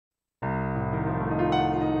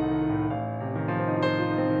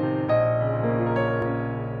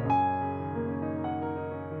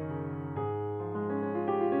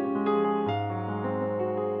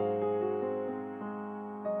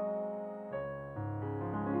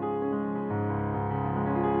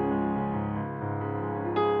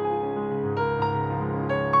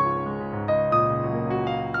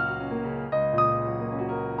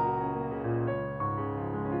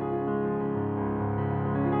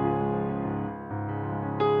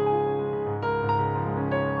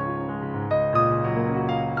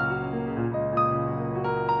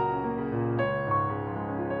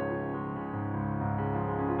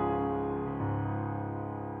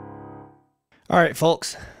All right,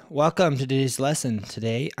 folks, welcome to today's lesson.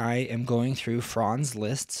 Today I am going through Franz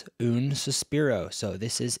Liszt's Un Sospiro. So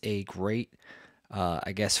this is a great,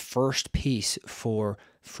 I guess, first piece for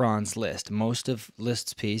Franz Liszt. Most of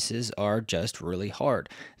Liszt's pieces are just really hard.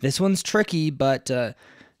 This one's tricky, but, I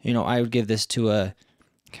would give this to a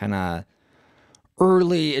kind of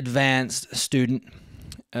early advanced student.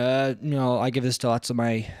 I give this to lots of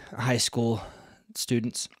my high school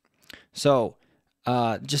students. So,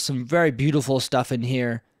 just some very beautiful stuff in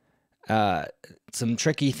here, some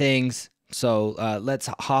tricky things, so let's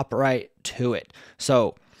hop right to it.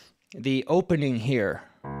 So the opening here,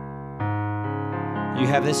 you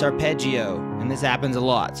have this arpeggio, and this happens a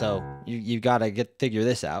lot, so you've got to figure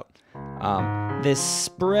this out. This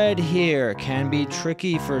spread here can be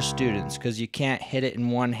tricky for students because you can't hit it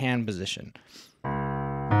in one hand position.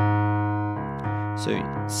 So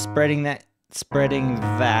spreading that,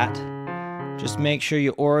 just make sure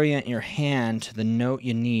you orient your hand to the note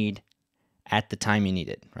you need at the time you need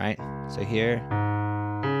it, right? So here.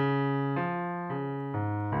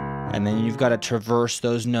 And then you've got to traverse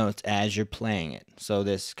those notes as you're playing it. So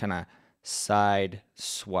this kind of side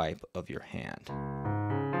swipe of your hand.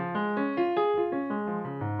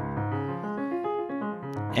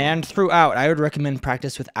 And throughout, I would recommend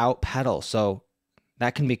practice without pedal. So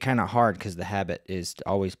that can be kind of hard because the habit is to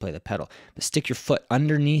always play the pedal. But stick your foot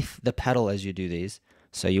underneath the pedal as you do these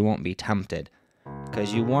so you won't be tempted.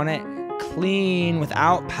 Because you want it clean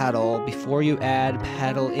without pedal before you add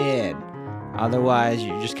pedal in. Otherwise,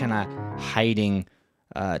 you're just kind of hiding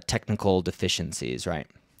technical deficiencies, right?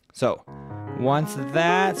 So once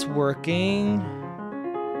that's working,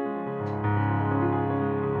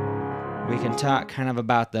 we can talk kind of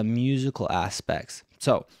about the musical aspects.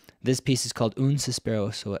 So this piece is called Un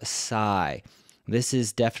Sospiro, so a sigh. This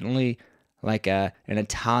is definitely like an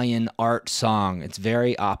Italian art song. It's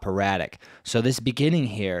very operatic. So this beginning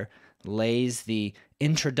here lays the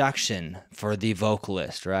introduction for the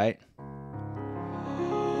vocalist, right?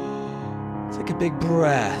 Take a big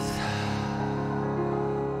breath.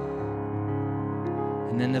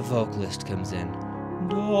 And then the vocalist comes in.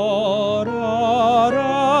 Da, da,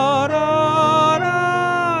 da, da, da.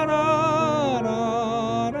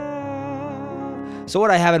 So what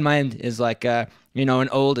I have in mind is like, an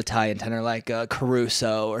old Italian tenor like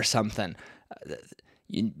Caruso or something.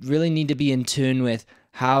 You really need to be in tune with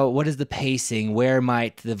what is the pacing, where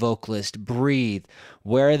might the vocalist breathe,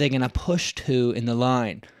 where are they going to push to in the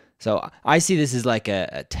line. So I see this as like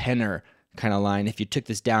a tenor kind of line. If you took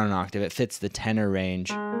this down an octave, it fits the tenor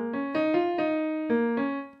range.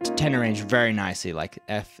 Tenor range very nicely. Like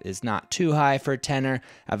F is not too high for tenor.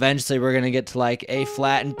 Eventually we're going to get to like A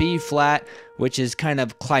flat and B flat, which is kind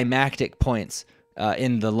of climactic points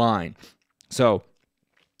in the line. So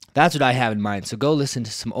that's what I have in mind. So go listen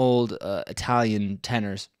to some old Italian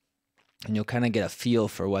tenors and you'll kind of get a feel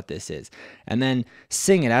for what this is. And then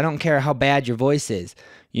sing it. I don't care how bad your voice is.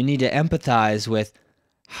 You need to empathize with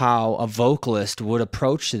how a vocalist would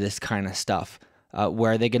approach to this kind of stuff.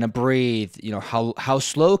 Where are they going to breathe? How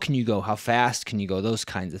slow can you go? How fast can you go? Those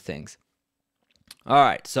kinds of things. All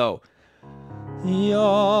right, so.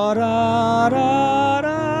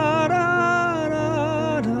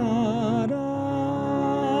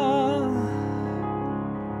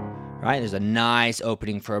 Right, there's a nice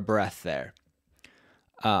opening for a breath there.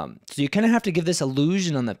 So you kind of have to give this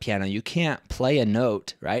illusion on the piano. You can't play a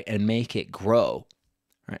note, right, and make it grow.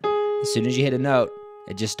 Right? As soon as you hit a note,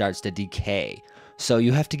 it just starts to decay. So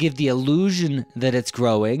you have to give the illusion that it's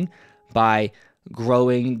growing by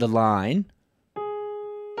growing the line.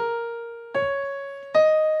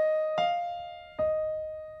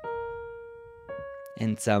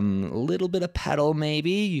 And some little bit of pedal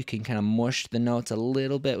maybe. You can kind of mush the notes a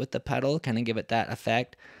little bit with the pedal, kind of give it that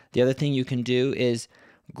effect. The other thing you can do is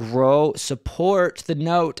support the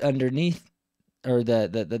note underneath, or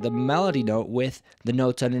the melody note with the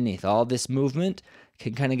notes underneath. All this movement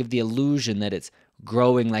can kind of give the illusion that it's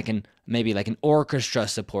growing like maybe like an orchestra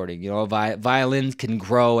supporting. Violins can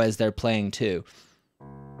grow as they're playing too.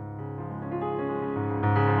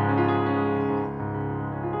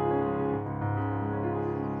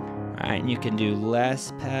 All right, and you can do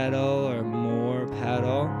less pedal or more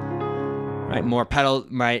pedal. Right, more pedal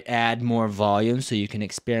might add more volume, so you can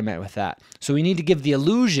experiment with that. So we need to give the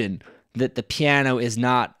illusion that the piano is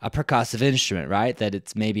not a percussive instrument, right?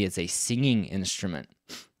 That maybe it's a singing instrument.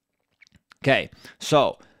 Okay,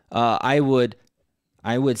 so I would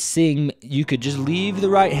sing. You could just leave the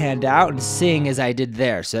right hand out and sing as I did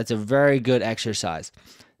there. So that's a very good exercise.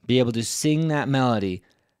 Be able to sing that melody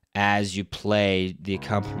as you play the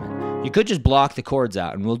accompaniment. You could just block the chords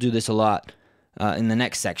out, and we'll do this a lot in the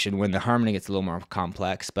next section when the harmony gets a little more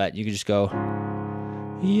complex, but you can just go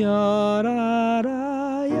ya da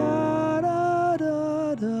da ya da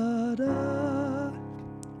da da da.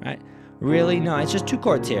 Right? Really, no, it's just 2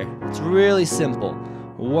 chords here. It's really simple.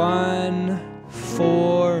 1,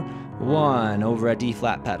 4, 1 over a D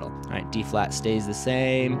flat pedal. Right? D flat stays the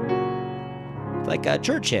same. It's like a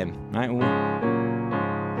church hymn, right?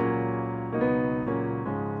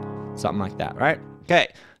 Something like that, right? Okay,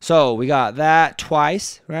 so we got that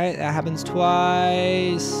twice, right? That happens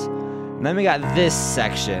twice. And then we got this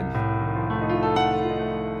section.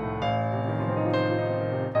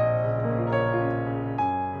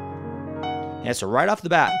 Yeah, so right off the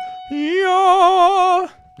bat,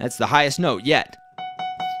 that's the highest note yet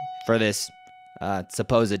for this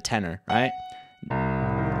supposed tenor, right?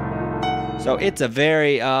 So it's a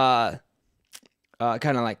very kind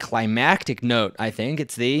of like climactic note, I think.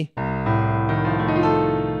 It's the,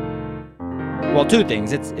 well, 2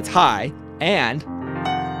 things. It's high, and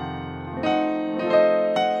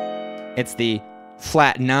it's the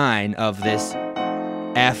flat 9 of this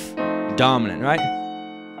F dominant, right?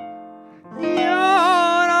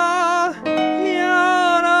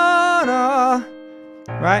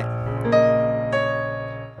 Right?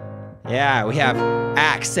 Yeah, we have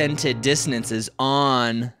accented dissonances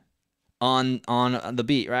on the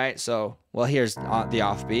beat, right? So, well, here's the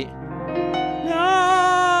offbeat.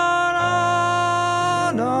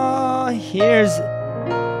 Here's,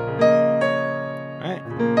 right?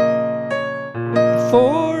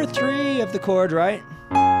 4/3 of the chord, right?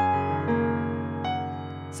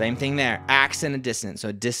 Same thing there, accent and dissonance.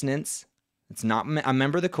 So dissonance, it's not a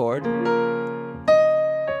member of the chord.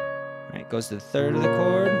 Right, goes to the 3rd of the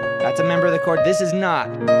chord. That's a member of the chord. This is not.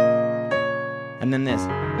 And then this.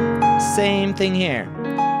 Same thing here.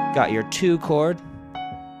 Got your 2 chord.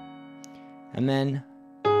 And then,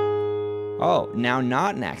 oh, now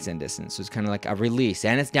not an accent dissonance. So it's kind of like a release.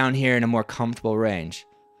 And it's down here in a more comfortable range.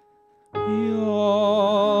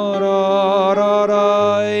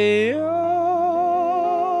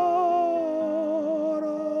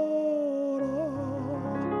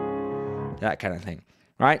 That kind of thing.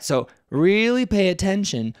 Right? So really pay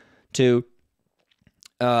attention to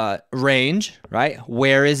range, right?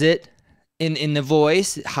 Where is it in the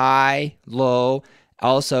voice? High, low.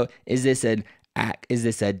 Also, is this a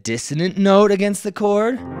dissonant note against the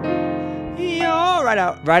chord? Right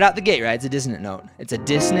out the gate, right? It's a dissonant note. It's a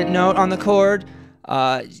dissonant note on the chord.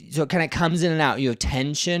 So it kind of comes in and out. You have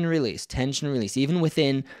tension, release, even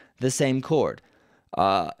within the same chord.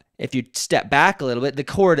 If you step back a little bit, the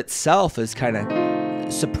chord itself is kind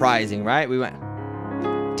of surprising, right? We went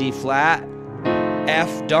D flat,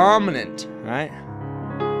 F dominant, right?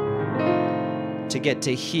 To get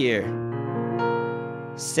to here.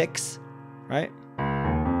 6, right?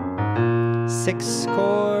 6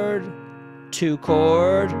 chord, 2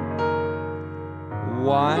 chord,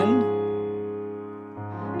 1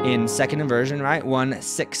 in second inversion, right? 1,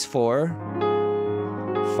 6, 4,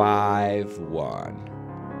 5, 1.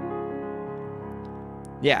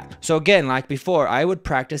 Yeah, so again, like before, I would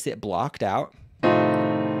practice it blocked out.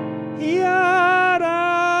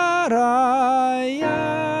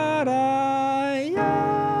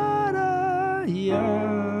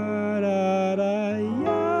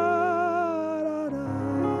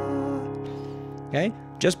 Okay,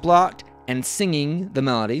 just blocked and singing the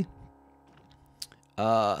melody.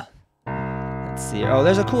 Let's see. Oh,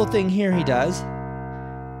 there's a cool thing here he does.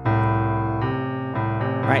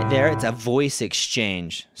 Right there, it's a voice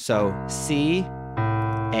exchange. So C,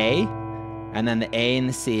 A, and then the A and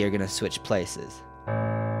the C are going to switch places.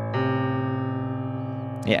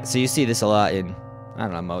 Yeah, so you see this a lot in, I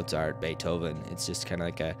don't know, Mozart, Beethoven. It's just kind of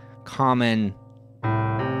like a common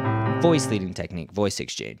voice leading technique, voice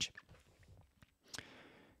exchange.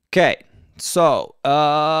 Okay, so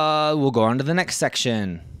we'll go on to the next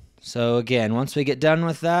section. So again, once we get done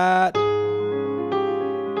with that,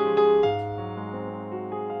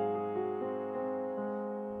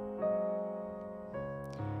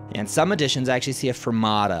 and some editions I actually see a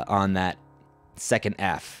fermata on that second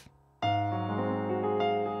F.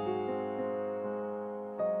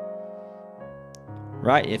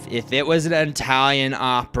 Right, if it was an Italian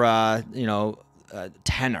opera, you know,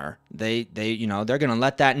 tenor, they're gonna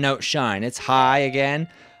let that note shine. It's high again.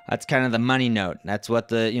 That's kind of the money note. That's what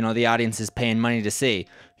the audience is paying money to see.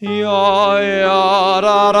 Ya, ya,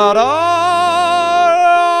 da, da, da.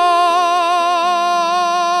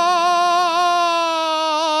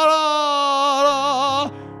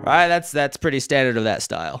 Right, that's pretty standard of that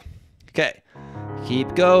style. Okay,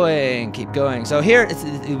 keep going, keep going. So here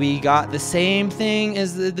we got the same thing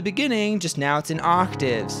as the beginning, just now it's in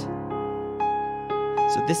octaves.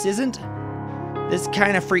 So this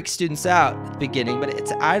kind of freaks students out at the beginning,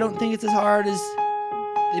 but I don't think it's as hard as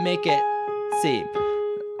they make it seem.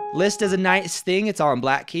 Liszt does a nice thing. It's all on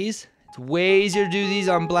black keys. It's way easier to do these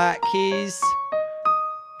on black keys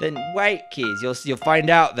than white keys. You'll find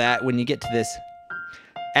out that when you get to this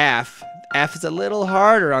F is a little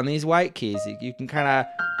harder on these white keys. You can kind of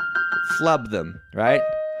flub them, right?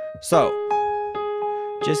 So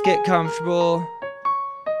just get comfortable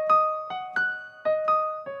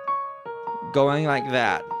going like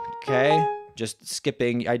that, okay? Just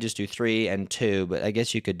skipping. I just do 3 and 2, but I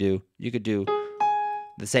guess you could do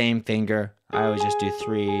the same finger. I always just do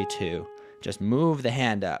 3, 2. Just move the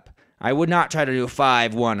hand up. I would not try to do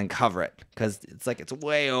 5, 1 and cover it, because it's like it's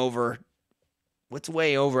way over. What's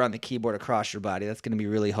way over on the keyboard across your body? That's going to be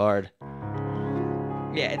really hard.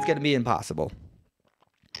 Yeah, it's going to be impossible.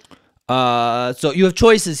 So you have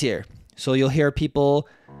choices here. So you'll hear people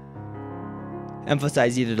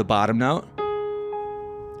emphasize either the bottom note.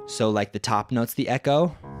 So like the top note's the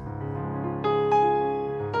echo.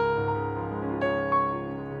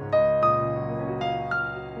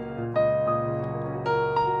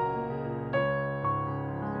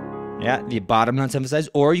 Yeah, the bottom notes emphasized,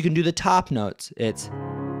 or you can do the top notes. It's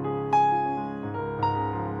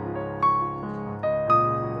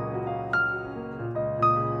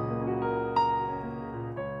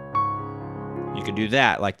you can do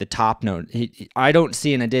that, like the top note. I don't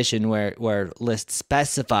see an edition where Liszt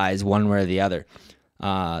specifies one way or the other.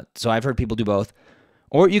 So I've heard people do both,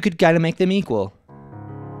 or you could kind of make them equal.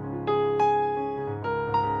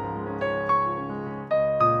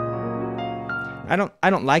 I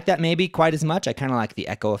don't like that maybe quite as much. I kind of like the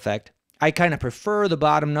echo effect. I kind of prefer the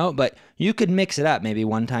bottom note, but you could mix it up. Maybe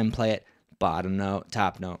one time play it bottom note,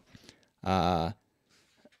 top note. I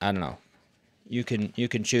don't know. You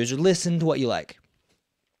can choose or listen to what you like.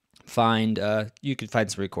 You could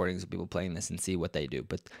find some recordings of people playing this and see what they do,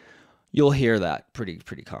 but you'll hear that pretty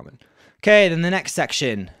common. Okay, then the next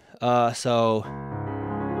section. All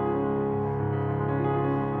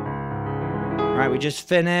right, we just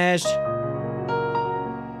finished.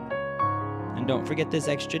 And don't forget this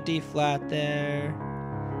extra D flat there.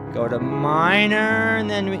 Go to minor, and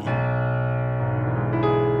then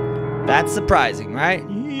that's surprising, right?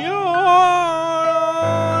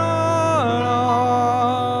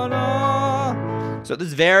 So this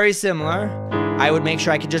is very similar. I would make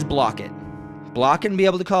sure I could just block it. Block it and be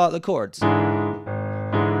able to call out the chords. And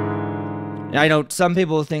I know some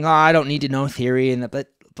people think, oh, I don't need to know theory, but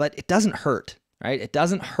it doesn't hurt, right? It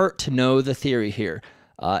doesn't hurt to know the theory here.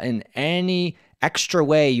 And any extra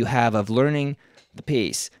way you have of learning the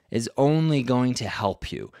piece is only going to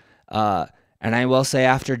help you. And I will say,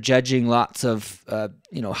 after judging lots of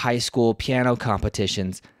high school piano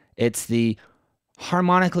competitions, it's the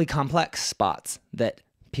harmonically complex spots that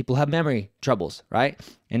people have memory troubles, right?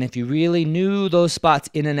 And if you really knew those spots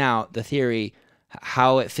in and out, the theory,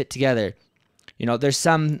 how it fit together, there's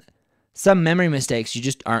some memory mistakes you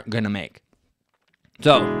just aren't going to make.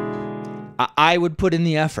 So I would put in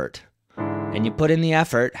the effort. And you put in the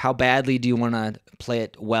effort. How badly do you want to play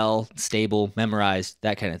it well, stable, memorized,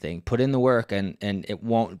 that kind of thing? Put in the work, and it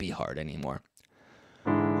won't be hard anymore.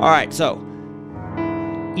 All right, so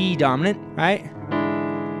E dominant, right?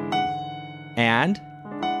 And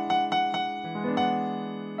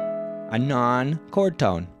a non-chord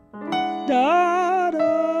tone. Da,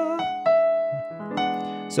 da.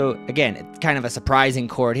 So again, it's kind of a surprising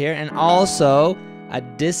chord here, and also a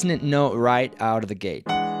dissonant note right out of the gate.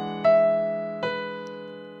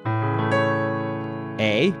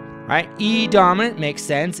 A, right? E dominant makes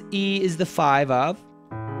sense. E is the 5 of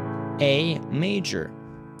A major,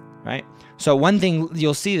 right? So one thing,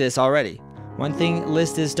 you'll see this already. One thing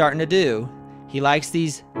Liszt is starting to do, he likes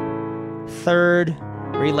these third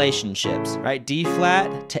relationships, right? D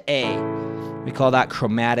flat to A. We call that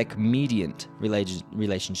chromatic mediant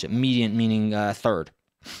relationship. Mediant meaning third.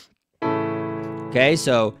 Okay,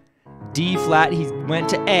 so D flat, he went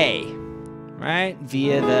to A, right?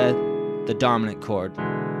 Via the dominant chord.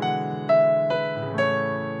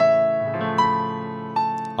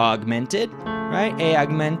 Augmented, right? A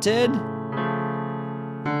augmented.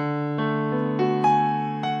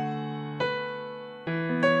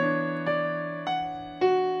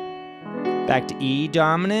 Back to E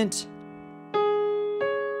dominant.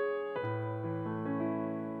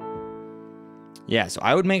 Yeah, so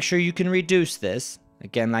I would make sure you can reduce this.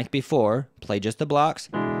 Again, like before, play just the blocks.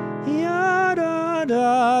 Ya da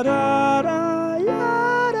da da da,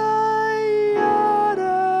 ya da ya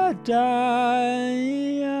da da,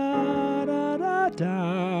 ya da da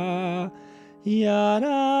da, ya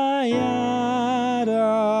da ya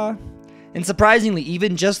da. And surprisingly,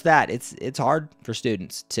 even just that, it's hard for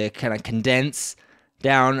students to kind of condense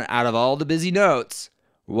down out of all the busy notes,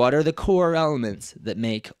 what are the core elements that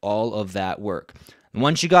make all of that work. And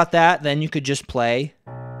once you got that, then you could just play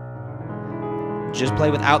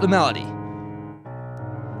without the melody.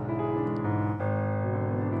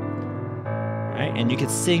 Right? And you could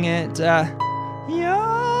sing it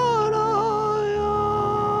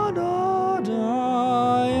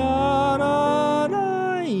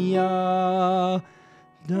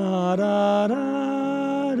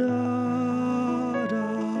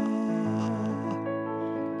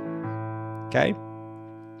okay?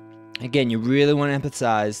 Again, you really want to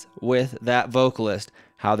empathize with that vocalist,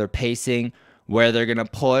 how they're pacing, where they're going to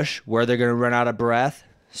push, where they're going to run out of breath.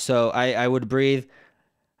 So I would breathe,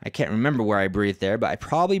 I can't remember where I breathed there, but I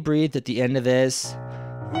probably breathed at the end of this.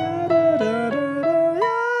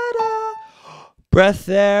 Breath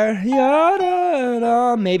there,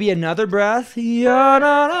 maybe another breath.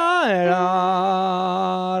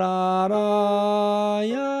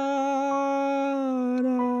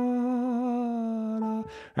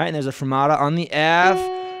 Right, and there's a fermata on the F.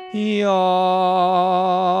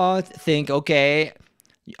 Think, okay,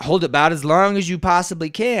 hold it about as long as you possibly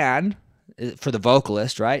can for the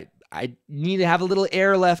vocalist, right? I need to have a little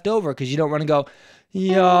air left over because you don't want to go,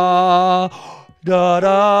 da da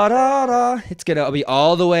da da. It's gonna be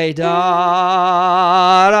all the way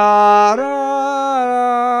da da da da.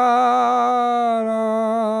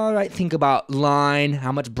 Right, think about line,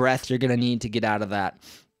 how much breath you're gonna need to get out of that.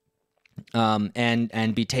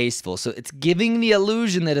 And be tasteful. So it's giving the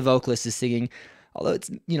illusion that a vocalist is singing, although it's,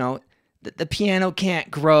 the piano can't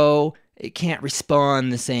grow, it can't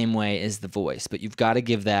respond the same way as the voice, but you've got to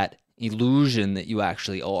give that illusion that you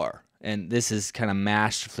actually are. And this is kind of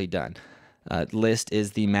masterfully done. Liszt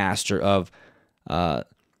is the master of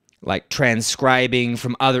like transcribing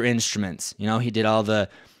from other instruments. He did all the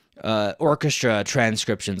orchestra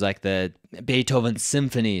transcriptions, like the Beethoven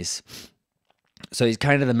symphonies. So he's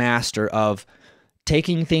kind of the master of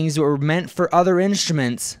taking things that were meant for other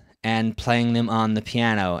instruments and playing them on the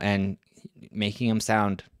piano and making them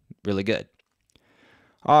sound really good.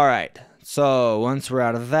 All right, so once we're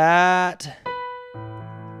out of that,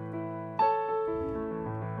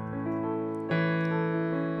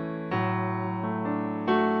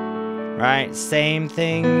 right, same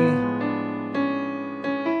thing.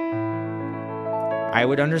 I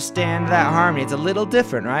would understand that harmony. It's a little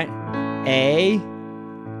different, right? A,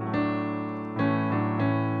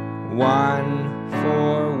 1,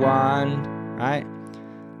 4, 1, right?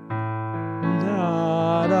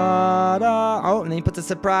 Da, da, da. Oh, and then he puts a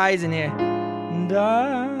surprise in here.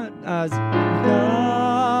 Da, da, da,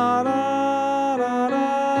 da, da, da.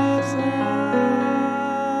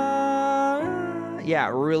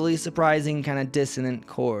 Yeah, really surprising kind of dissonant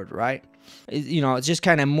chord, right? It's just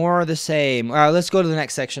kind of more of the same. All right, let's go to the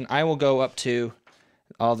next section. I will go up to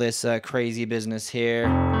all this crazy business here.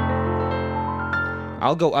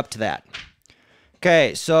 I'll go up to that.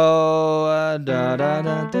 Okay, so da, da,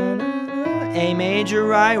 da, da, da. A major,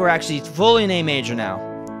 right? We're actually fully in A major now.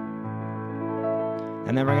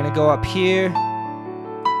 And then we're gonna go up here.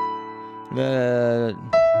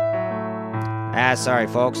 Sorry,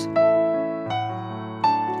 folks.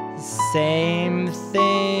 Same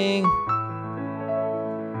thing.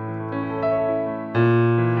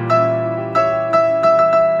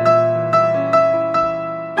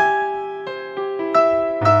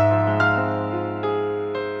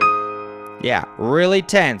 Yeah, really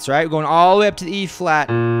tense, right? We're going all the way up to the E flat.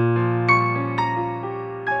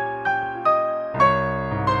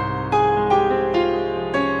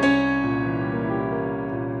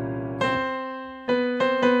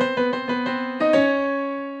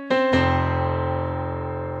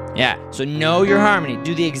 Yeah, so know your harmony.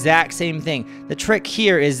 Do the exact same thing. The trick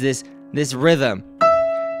here is this rhythm.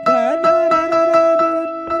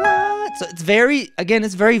 So it's very, again,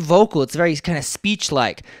 it's very vocal. It's very kind of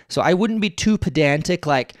speech-like. So I wouldn't be too pedantic,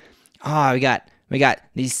 like, oh, we got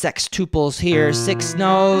these sextuples here, 6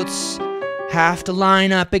 notes, have to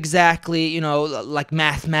line up exactly, like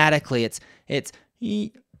mathematically. It's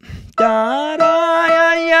da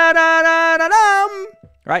da ya da da da dum.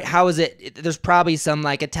 Right? How is it? There's probably some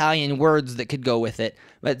like Italian words that could go with it,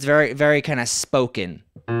 but it's very, very kind of spoken.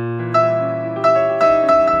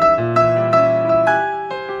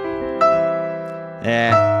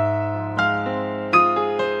 Yeah.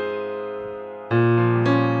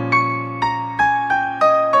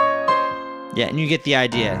 Yeah, and you get the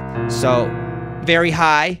idea. So, very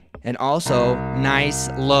high and also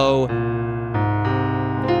nice, low,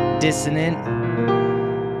 dissonant.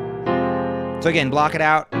 So again, block it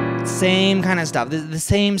out. Same kind of stuff. The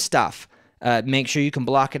same stuff. Make sure you can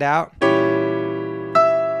block it out.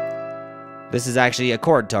 This is actually a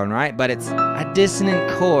chord tone, right? But it's a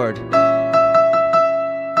dissonant chord.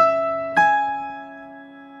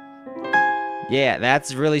 Yeah,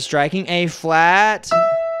 that's really striking. A flat,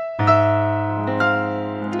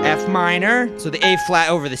 F minor. So the A flat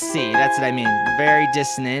over the C, that's what I mean. Very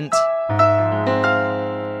dissonant.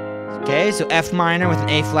 Okay, so F minor with an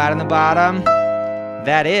A flat on the bottom.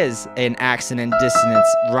 That is an accent and dissonance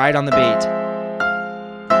right on the beat.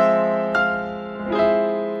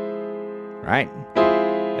 Right,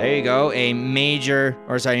 there you go. A major,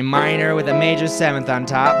 or sorry, minor with a major seventh on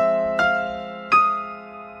top.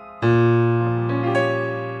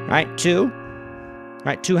 Right, two.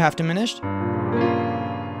 Right, two half diminished.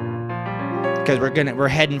 Because we're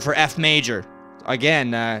heading for F major.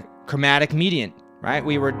 Again, chromatic median. Right,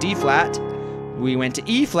 we were D flat. We went to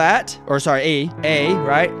E flat, or sorry, A,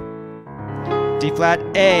 right? D flat,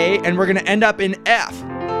 A, and we're gonna end up in F.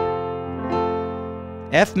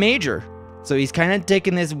 F major. So he's kind of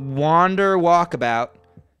taking this wander walkabout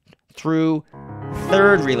through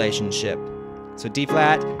third relationship. So D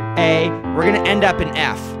flat, A, we're gonna end up in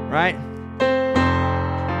F, right?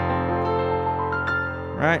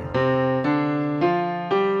 Right?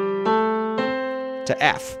 To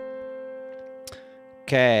F.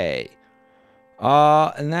 Okay.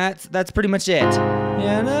 And that's pretty much it.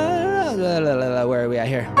 Yeah, where are we at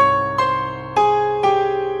here?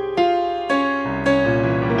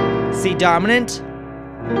 C dominant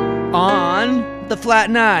on the flat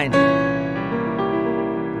 9.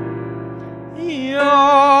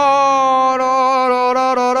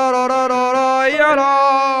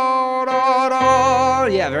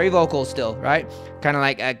 Yeah, very vocal still, right? Kind of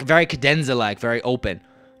like very cadenza-like, very open,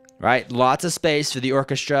 right? Lots of space for the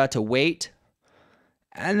orchestra to wait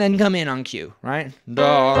and then come in on cue, right? The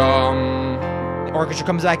orchestra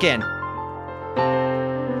comes back in.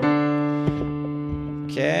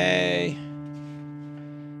 Okay.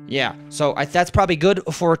 Yeah, so that's probably good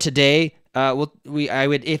for today. I would,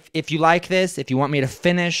 if you like this, if you want me to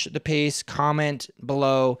finish the piece, comment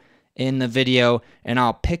below in the video, and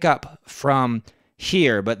I'll pick up from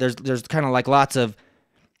here. But there's kind of like lots of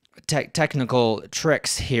technical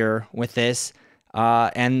tricks here with this,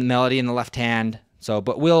 and the melody in the left hand. So,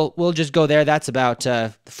 but we'll just go there. That's about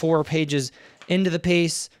 4 pages into the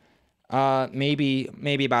piece, maybe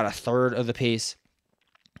about a third of the piece.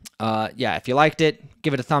 Yeah, if you liked it,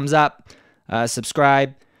 give it a thumbs up,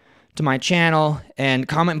 subscribe to my channel, and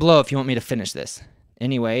comment below if you want me to finish this.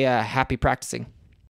 Anyway, happy practicing.